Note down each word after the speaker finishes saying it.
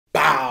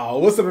Wow,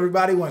 what's up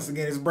everybody? Once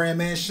again, it's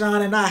Brandman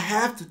Sean, and I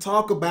have to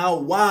talk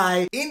about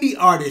why indie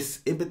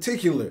artists in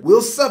particular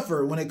will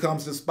suffer when it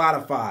comes to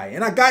Spotify.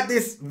 And I got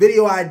this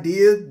video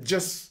idea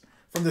just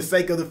from the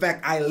sake of the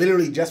fact I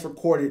literally just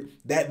recorded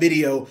that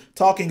video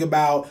talking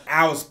about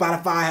how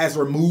Spotify has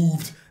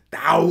removed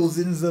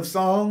thousands of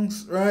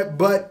songs, right?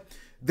 But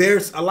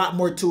there's a lot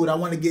more to it. I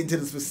want to get into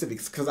the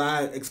specifics because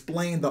I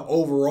explained the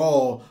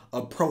overall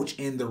approach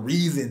and the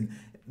reason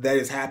that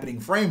is happening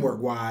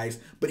framework-wise.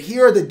 But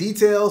here are the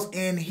details,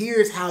 and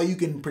here's how you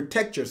can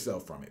protect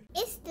yourself from it.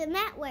 It's the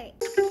network.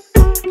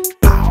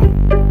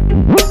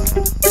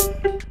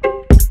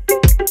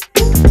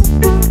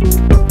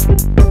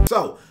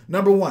 So,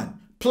 number one,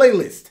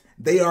 playlist.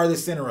 They are the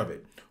center of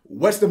it.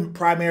 What's the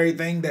primary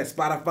thing that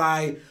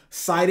Spotify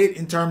cited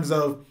in terms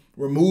of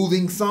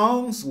removing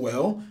songs?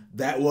 Well,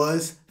 that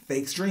was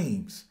fake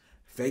streams.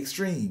 Fake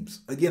streams.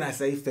 Again, I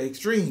say fake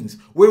streams.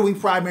 Where do we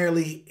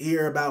primarily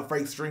hear about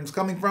fake streams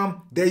coming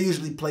from? They're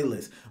usually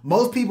playlists.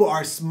 Most people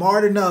are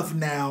smart enough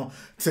now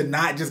to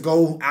not just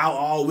go out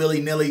all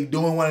willy-nilly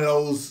doing one of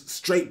those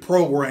straight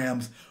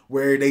programs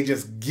where they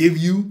just give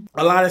you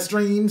a lot of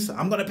streams.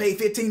 I'm going to pay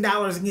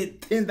 $15 and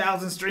get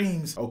 10,000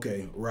 streams.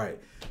 Okay, right.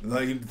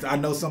 Like, I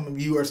know some of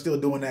you are still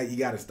doing that. You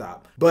got to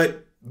stop.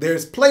 But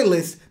there's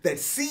playlists that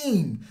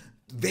seem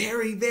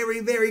very, very,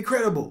 very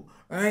credible.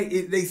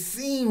 Right? They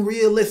seem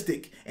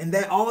realistic, and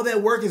that all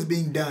that work is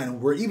being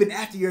done, where even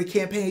after your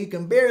campaign, you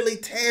can barely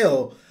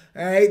tell,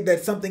 right,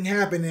 that something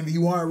happened if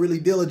you aren't really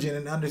diligent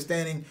in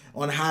understanding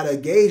on how to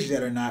gauge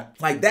that or not.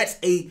 Like, that's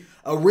a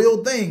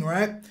real thing,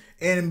 right?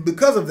 And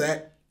because of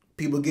that,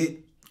 people get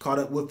caught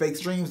up with fake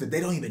streams that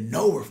they don't even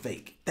know are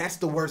fake. That's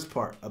the worst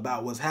part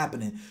about what's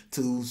happening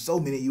to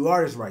so many of you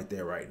artists right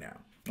there right now.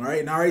 All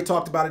right, and I already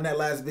talked about it in that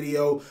last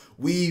video.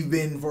 We've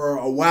been for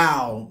a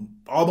while,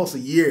 almost a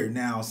year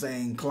now,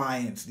 saying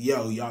clients,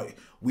 yo, y'all,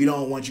 we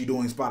don't want you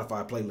doing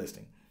Spotify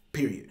playlisting,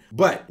 period.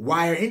 But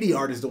why are indie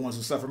artists the ones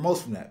who suffer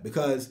most from that?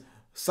 Because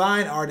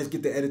signed artists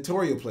get the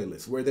editorial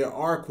playlists where there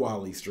are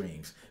quality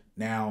streams.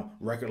 Now,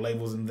 record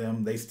labels and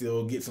them, they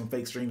still get some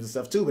fake streams and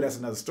stuff too, but that's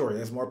another story.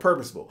 That's more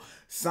purposeful.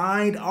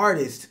 Signed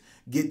artists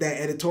get that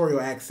editorial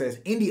access.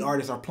 Indie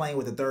artists are playing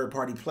with a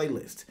third-party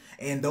playlist,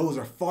 and those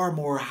are far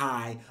more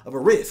high of a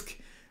risk.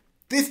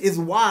 This is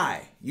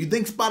why you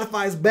think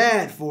Spotify is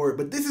bad for it,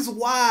 but this is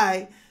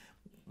why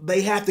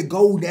they have to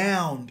go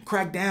down,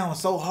 crack down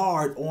so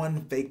hard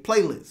on fake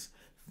playlists,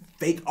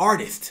 fake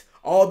artists,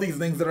 all these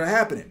things that are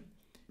happening,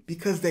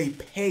 because they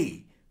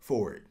pay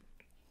for it.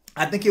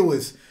 I think it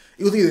was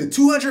either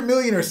 200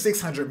 million or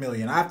 600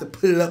 million. I have to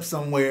put it up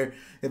somewhere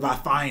if I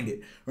find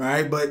it,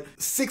 right? But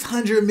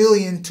 600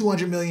 million,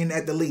 200 million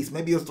at the least,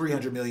 maybe it was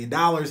 $300 million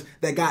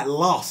that got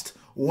lost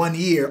one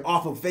year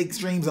off of fake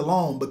streams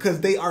alone because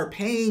they are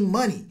paying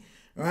money,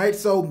 right?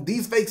 So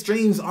these fake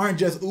streams aren't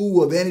just,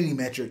 ooh, a vanity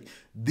metric.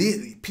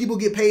 People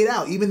get paid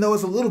out, even though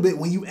it's a little bit.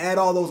 When you add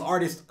all those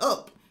artists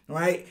up,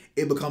 right,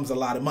 it becomes a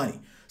lot of money.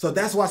 So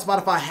that's why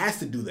Spotify has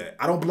to do that.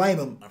 I don't blame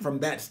them from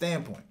that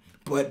standpoint.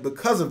 But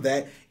because of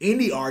that,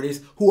 indie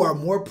artists who are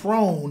more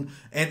prone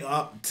and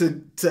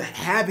to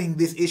having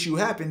this issue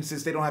happen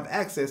since they don't have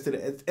access to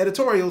the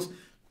editorials,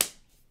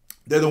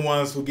 they're the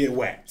ones who get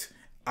whacked.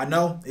 I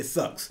know, it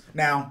sucks.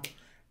 Now,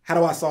 how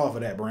do I solve for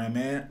that,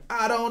 Brandman?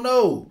 I don't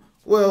know.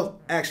 Well,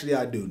 actually,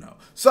 I do know.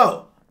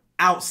 So,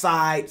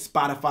 outside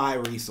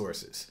Spotify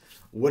resources,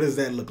 what does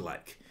that look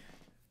like?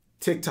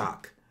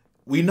 TikTok.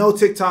 We know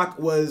TikTok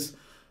was,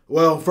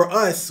 well, for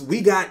us,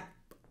 we got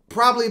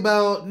probably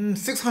about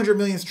 600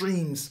 million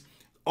streams,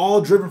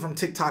 all driven from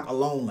TikTok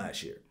alone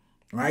last year,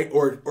 right?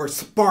 Or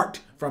sparked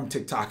from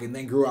TikTok and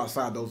then grew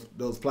outside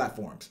those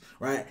platforms,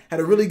 right? Had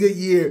a really good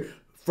year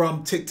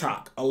from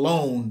TikTok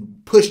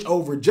alone, pushed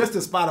over just to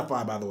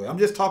Spotify, by the way. I'm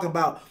just talking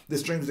about the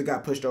streams that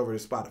got pushed over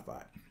to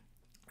Spotify.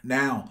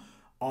 Now,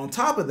 on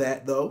top of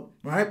that, though,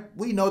 right,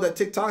 we know that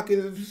TikTok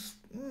is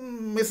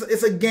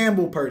it's a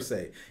gamble per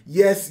se.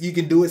 Yes, you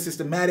can do it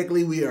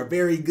systematically. We are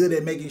very good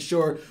at making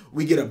sure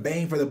we get a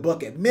bang for the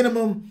buck at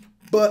minimum,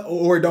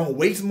 or don't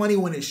waste money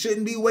when it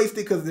shouldn't be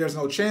wasted because there's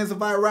no chance of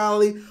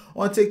virality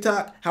on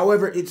TikTok.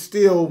 However, it's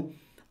still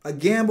a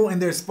gamble, and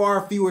there's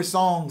far fewer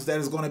songs that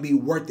is going to be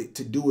worth it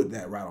to do it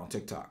that route on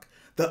TikTok.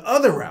 The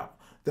other route,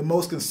 the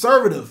most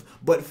conservative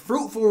but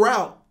fruitful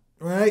route,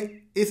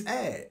 right, is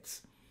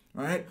ads,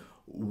 right?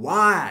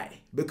 Why?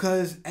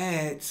 Because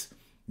ads,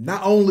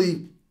 not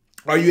only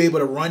are you able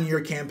to run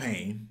your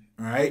campaign,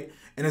 right?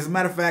 And as a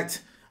matter of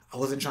fact, I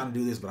wasn't trying to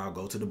do this, but I'll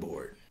go to the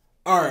board.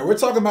 All right, we're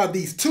talking about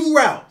these two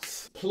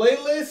routes,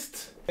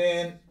 playlist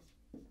and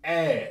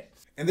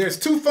ads. And there's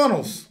two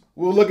funnels.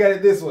 We'll look at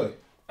it this way.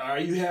 All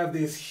right, you have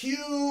this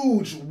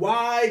huge,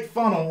 wide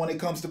funnel when it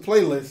comes to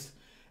playlists.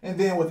 And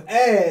then with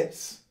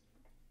ads,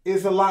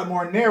 it's a lot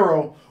more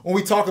narrow when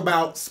we talk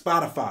about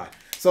Spotify.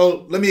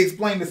 So let me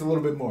explain this a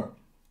little bit more.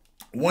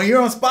 When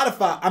you're on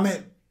Spotify,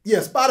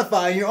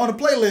 Spotify, and you're on a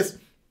playlist,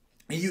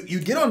 and you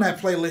get on that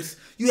playlist,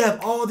 you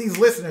have all these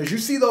listeners. You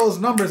see those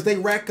numbers, they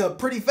rack up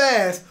pretty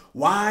fast.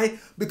 Why?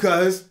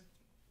 Because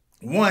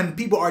one,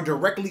 people are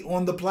directly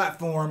on the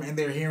platform and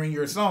they're hearing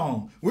your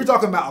song. We're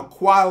talking about a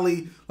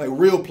quality, like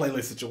real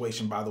playlist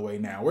situation, by the way,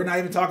 now. We're not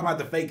even talking about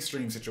the fake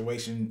stream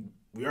situation.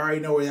 We already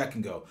know where that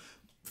can go.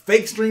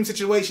 Fake stream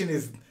situation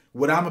is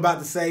what I'm about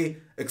to say,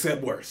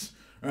 except worse.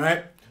 All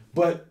right?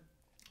 But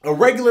a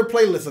regular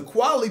playlist, a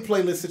quality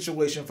playlist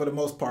situation for the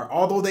most part,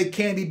 although they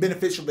can be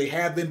beneficial, they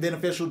have been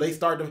beneficial, they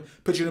start to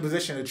put you in a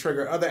position to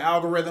trigger other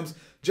algorithms.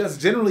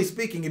 Just generally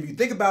speaking, if you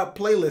think about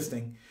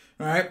playlisting,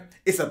 all right,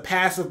 it's a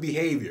passive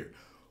behavior.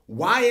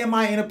 Why am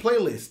I in a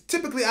playlist?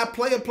 Typically, I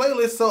play a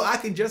playlist so I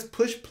can just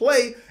push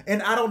play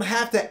and I don't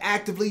have to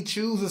actively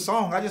choose a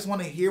song. I just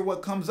want to hear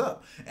what comes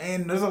up.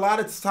 And there's a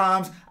lot of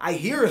times I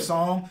hear a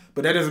song,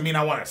 but that doesn't mean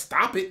I want to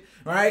stop it,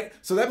 right?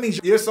 So that means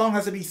your song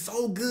has to be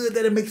so good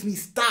that it makes me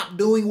stop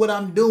doing what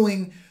I'm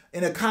doing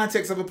in a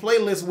context of a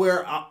playlist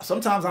where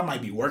sometimes I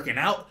might be working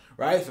out,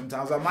 right?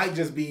 Sometimes I might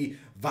just be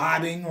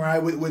vibing, right,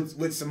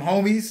 with some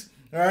homies.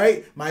 All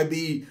right, might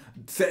be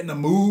setting the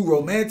mood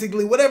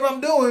romantically, whatever I'm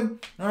doing.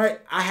 All right,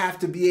 I have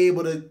to be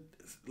able to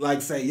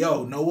like say,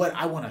 yo, know what?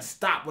 I want to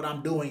stop what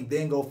I'm doing,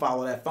 then go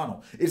follow that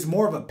funnel. It's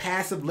more of a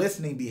passive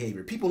listening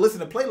behavior. People listen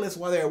to playlists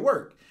while they're at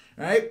work,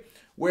 right?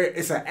 Where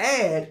it's an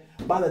ad.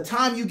 By the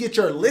time you get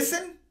your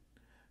listen,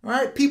 all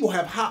right, people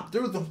have hopped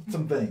through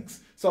some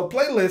things. So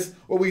playlists,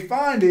 what we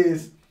find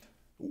is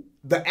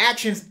the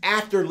actions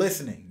after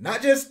listening,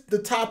 not just the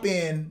top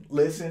end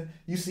listen.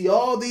 You see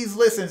all these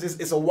listens.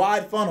 It's a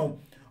wide funnel.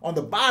 On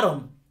the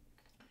bottom,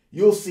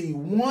 you'll see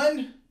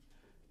 1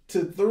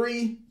 to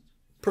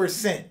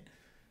 3%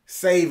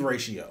 save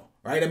ratio,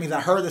 right? That means I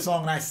heard the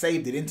song and I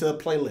saved it into a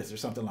playlist or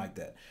something like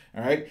that.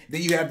 All right.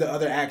 Then you have the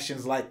other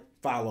actions like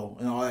follow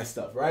and all that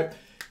stuff, right?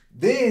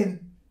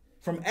 Then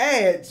from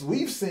ads,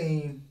 we've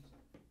seen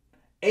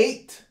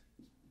 8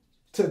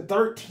 to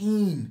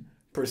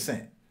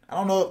 13%. I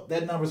don't know if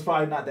that number's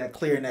probably not that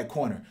clear in that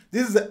corner.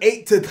 This is an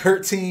 8 to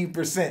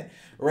 13%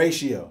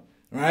 ratio,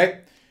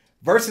 right?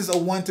 Versus a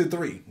 1 to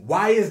 3.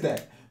 Why is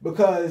that?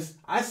 Because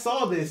I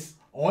saw this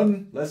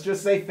on, let's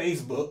just say,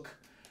 Facebook.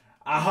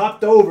 I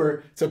hopped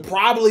over to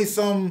probably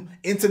some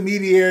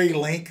intermediary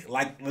link,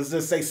 like let's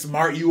just say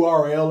Smart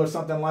URL or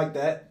something like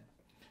that.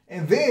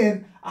 And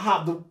then I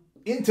hopped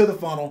into the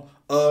funnel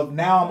of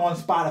now I'm on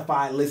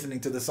Spotify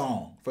listening to the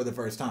song for the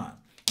first time,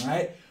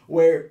 right?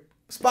 Where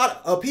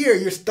up here,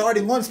 you're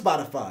starting on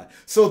Spotify.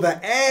 So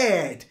the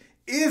ad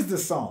is the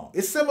song.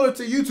 It's similar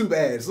to YouTube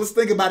ads. Let's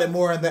think about it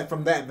more in that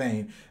from that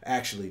vein,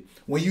 actually.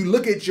 When you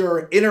look at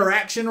your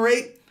interaction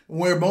rate,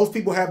 where most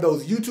people have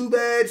those YouTube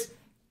ads,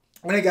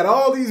 when they got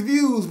all these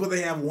views, but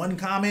they have 1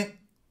 comment,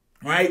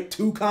 right?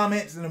 2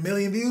 comments and 1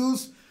 million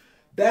views,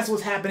 that's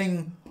what's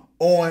happening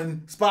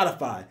on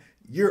Spotify.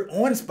 You're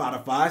on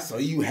Spotify, so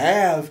you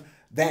have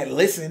that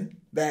listen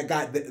that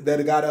got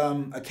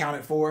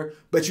accounted for,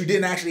 but you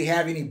didn't actually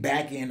have any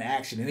back end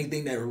action,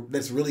 anything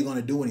that's really going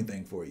to do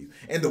anything for you.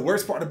 And the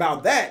worst part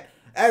about that,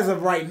 as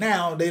of right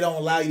now, they don't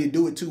allow you to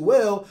do it too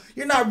well.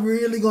 You're not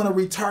really going to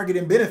retarget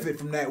and benefit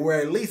from that,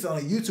 where at least on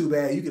a YouTube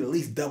ad, you can at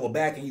least double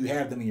back and you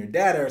have them in your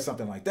data or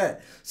something like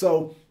that.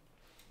 So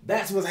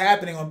that's what's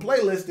happening on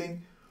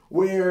playlisting,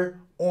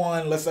 where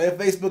on, let's say, a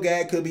Facebook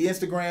ad, could be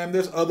Instagram.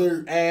 There's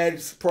other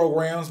ads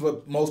programs,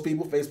 but most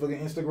people, Facebook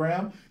and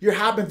Instagram, you're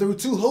hopping through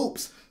 2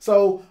 hoops.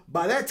 So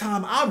by that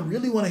time, I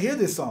really want to hear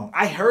this song.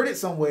 I heard it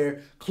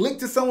somewhere,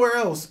 clicked it somewhere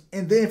else,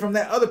 and then from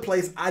that other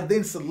place, I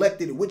then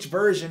selected which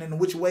version and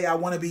which way I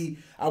want to,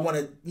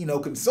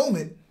 consume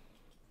it.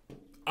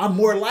 I'm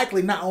more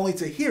likely not only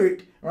to hear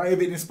it, right? If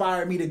it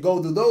inspired me to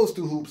go through those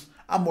 2 hoops,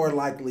 I'm more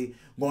likely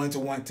going to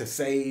want to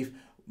save,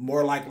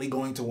 more likely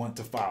going to want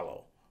to follow.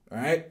 All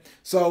right.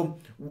 So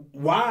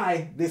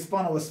why this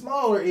funnel is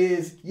smaller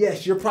is,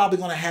 yes, you're probably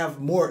going to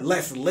have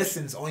less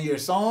listens on your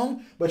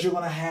song, but you're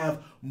going to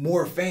have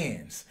more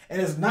fans.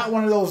 And it's not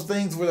one of those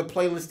things where the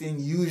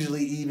playlisting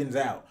usually evens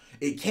out.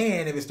 It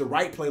can if it's the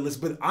right playlist,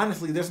 but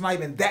honestly, there's not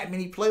even that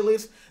many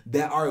playlists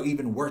that are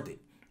even worth it.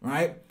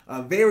 Right?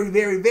 A very,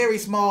 very, very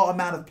small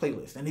amount of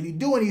playlists. And if you're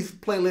doing these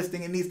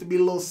playlisting, it needs to be a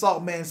little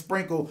salt, man,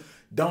 sprinkle.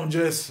 Don't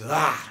just,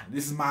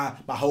 this is my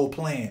whole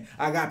plan.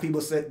 I got people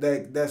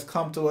that's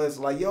come to us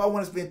like, yo, I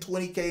want to spend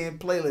 20K in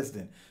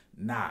playlisting.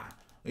 Nah,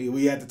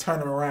 we have to turn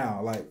them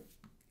around, like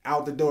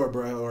out the door,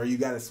 bro, or you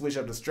got to switch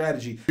up the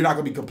strategy. You're not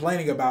going to be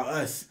complaining about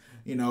us,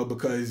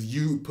 because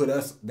you put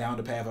us down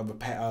the path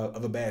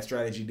of a bad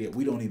strategy that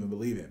we don't even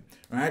believe in,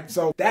 right?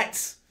 So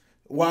that's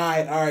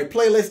why, all right,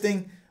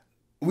 playlisting,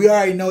 we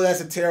already know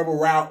that's a terrible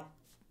route.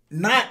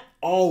 Not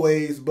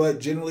always, but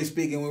generally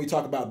speaking, when we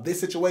talk about this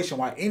situation,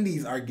 why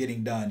indies are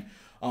getting done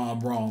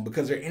wrong,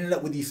 because they're ending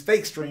up with these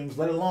fake streams,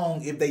 let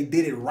alone if they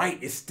did it right,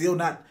 it's still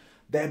not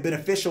that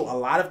beneficial. A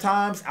lot of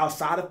times,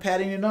 outside of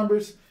padding your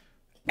numbers,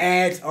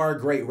 ads are a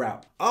great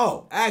route.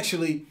 Oh,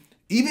 actually,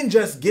 even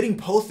just getting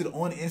posted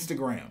on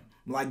Instagram,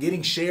 like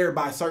getting shared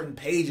by certain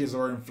pages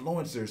or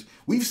influencers,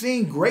 we've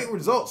seen great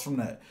results from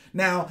that.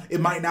 Now,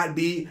 it might not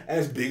be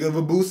as big of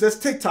a boost as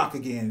TikTok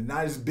again,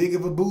 not as big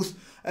of a boost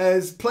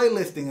as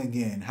playlisting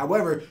again.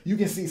 However, you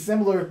can see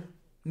similar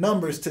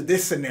numbers to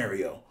this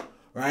scenario.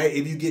 right?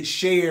 If you get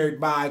shared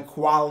by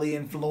quality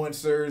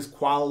influencers,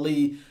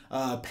 quality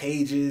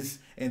pages,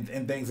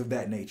 and things of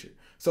that nature.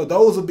 So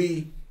those will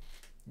be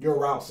your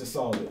routes to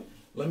solve it.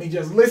 Let me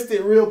just list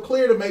it real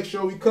clear to make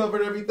sure we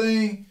covered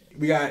everything.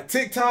 We got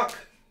TikTok.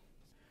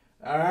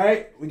 All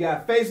right. We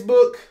got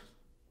Facebook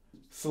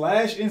 /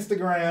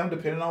 Instagram,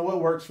 depending on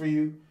what works for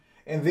you.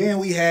 And then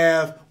we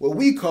have what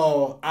we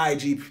call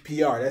IG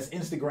PR. That's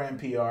Instagram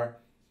PR.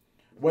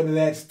 Whether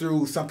that's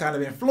through some kind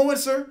of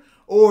influencer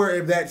or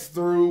if that's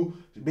through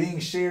being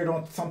shared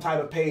on some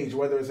type of page,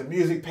 whether it's a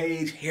music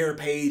page, hair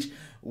page,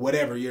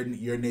 whatever your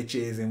niche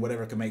is and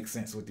whatever can make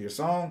sense with your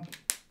song.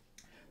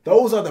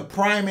 Those are the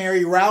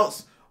primary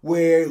routes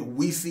where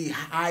we see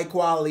high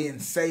quality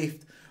and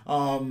safe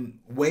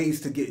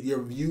ways to get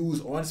your views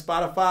on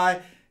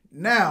Spotify.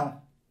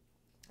 Now,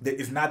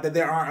 it's not that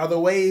there aren't other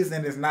ways,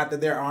 and it's not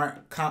that there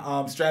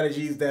aren't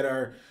strategies that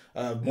are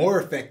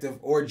more effective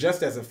or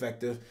just as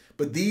effective,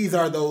 but these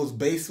are those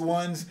base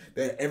ones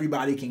that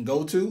everybody can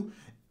go to.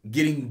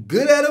 Getting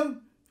good at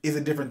them is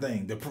a different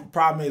thing. The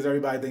problem is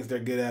everybody thinks they're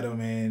good at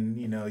them, and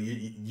you know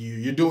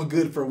you're doing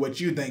good for what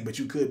you think, but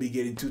you could be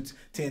getting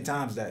 10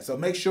 times that. So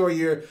make sure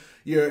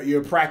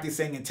you're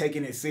practicing and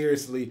taking it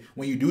seriously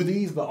when you do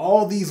these. But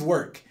all these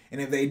work,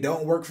 and if they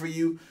don't work for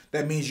you,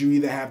 that means you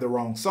either have the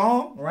wrong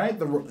song, right,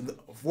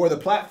 for the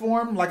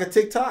platform, like a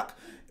TikTok,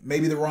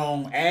 maybe the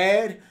wrong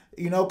ad,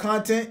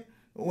 content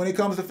when it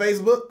comes to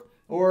Facebook,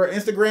 or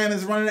Instagram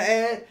is running an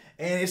ad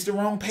and it's the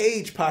wrong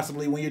page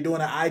possibly when you're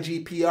doing an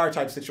IG PR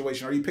type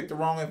situation, or you picked the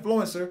wrong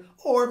influencer,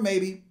 or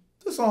maybe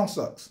the song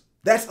sucks.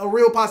 That's a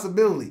real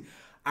possibility.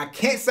 I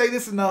can't say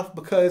this enough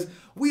because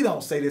we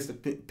don't say this to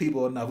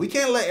people enough. We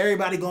can't let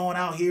everybody going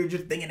out here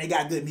just thinking they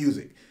got good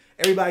music.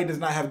 Everybody does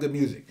not have good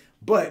music,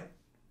 but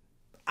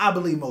I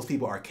believe most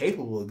people are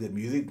capable of good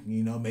music.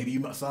 Maybe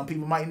some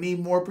people might need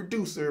more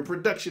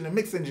production, and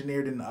mix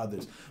engineer than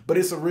others, but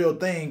it's a real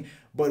thing.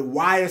 But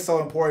why it's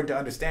so important to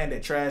understand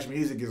that trash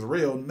music is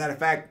real. Matter of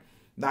fact,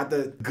 not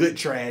the good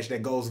trash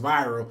that goes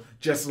viral,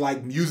 just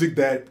like music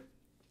that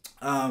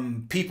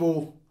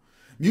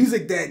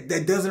music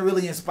that doesn't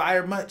really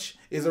inspire much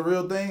is a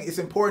real thing. It's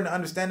important to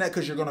understand that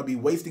because you're going to be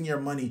wasting your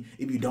money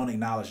if you don't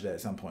acknowledge that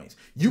at some points.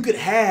 You could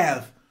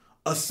have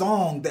a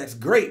song that's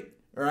great,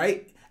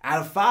 right?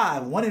 Out of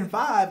 5, 1 in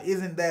 5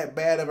 isn't that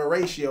bad of a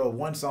ratio.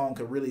 One song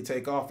could really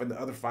take off and the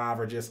other 5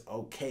 are just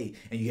okay.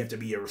 And you have to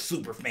be a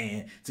super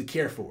fan to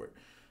care for it.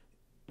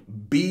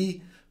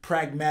 Be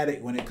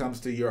pragmatic when it comes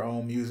to your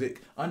own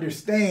music.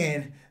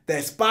 Understand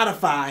that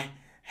Spotify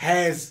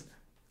has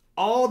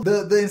all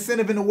the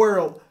incentive in the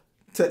world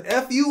to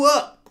F you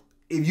up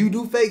if you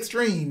do fake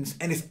streams.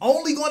 And it's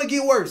only going to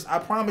get worse. I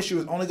promise you,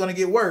 it's only going to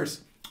get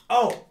worse.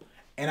 Oh,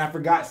 and I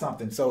forgot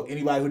something. So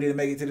anybody who didn't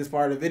make it to this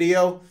part of the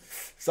video,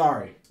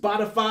 sorry.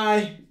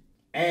 Spotify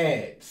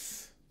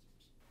ads.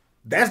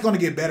 That's going to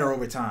get better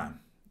over time.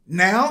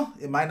 Now,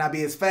 it might not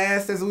be as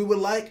fast as we would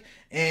like,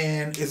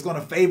 and it's going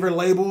to favor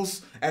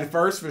labels at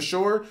first for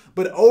sure.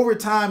 But over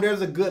time,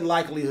 there's a good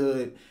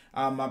likelihood,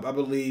 I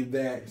believe,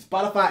 that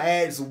Spotify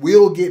ads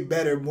will get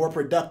better, more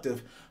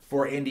productive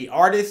for indie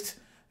artists.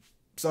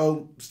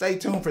 So stay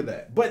tuned for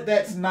that. But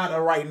that's not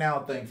a right now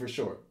thing for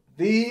sure.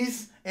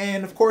 These,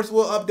 and of course,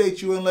 we'll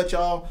update you and let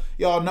y'all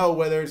know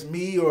whether it's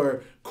me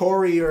or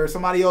Corey or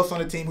somebody else on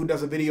the team who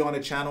does a video on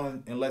the channel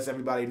and lets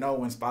everybody know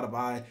when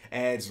Spotify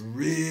ads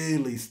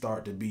really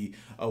start to be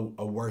a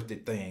worth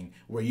it thing,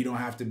 where you don't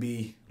have to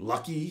be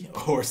lucky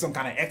or some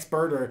kind of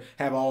expert or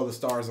have all the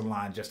stars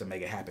aligned just to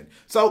make it happen.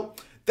 So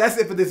that's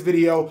it for this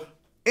video.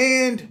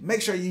 And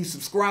make sure you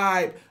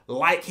subscribe,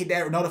 like, hit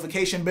that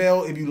notification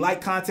bell if you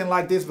like content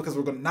like this, because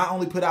we're going to not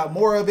only put out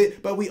more of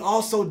it, but we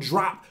also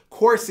drop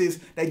courses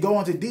that go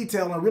into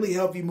detail and really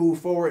help you move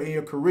forward in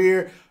your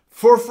career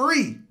for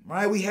free,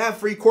 right? We have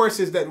free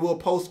courses that we'll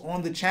post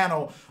on the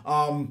channel,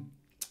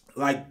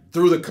 like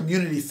through the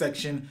community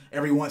section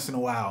every once in a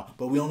while,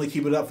 but we only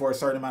keep it up for a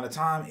certain amount of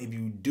time. If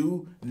you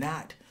do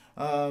not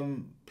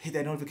hit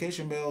that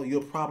notification bell,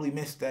 you'll probably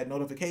miss that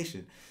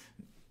notification.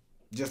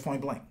 Just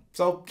point blank.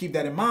 So keep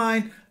that in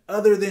mind.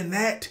 Other than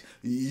that,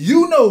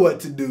 you know what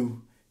to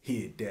do.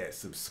 Hit that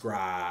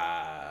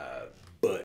subscribe.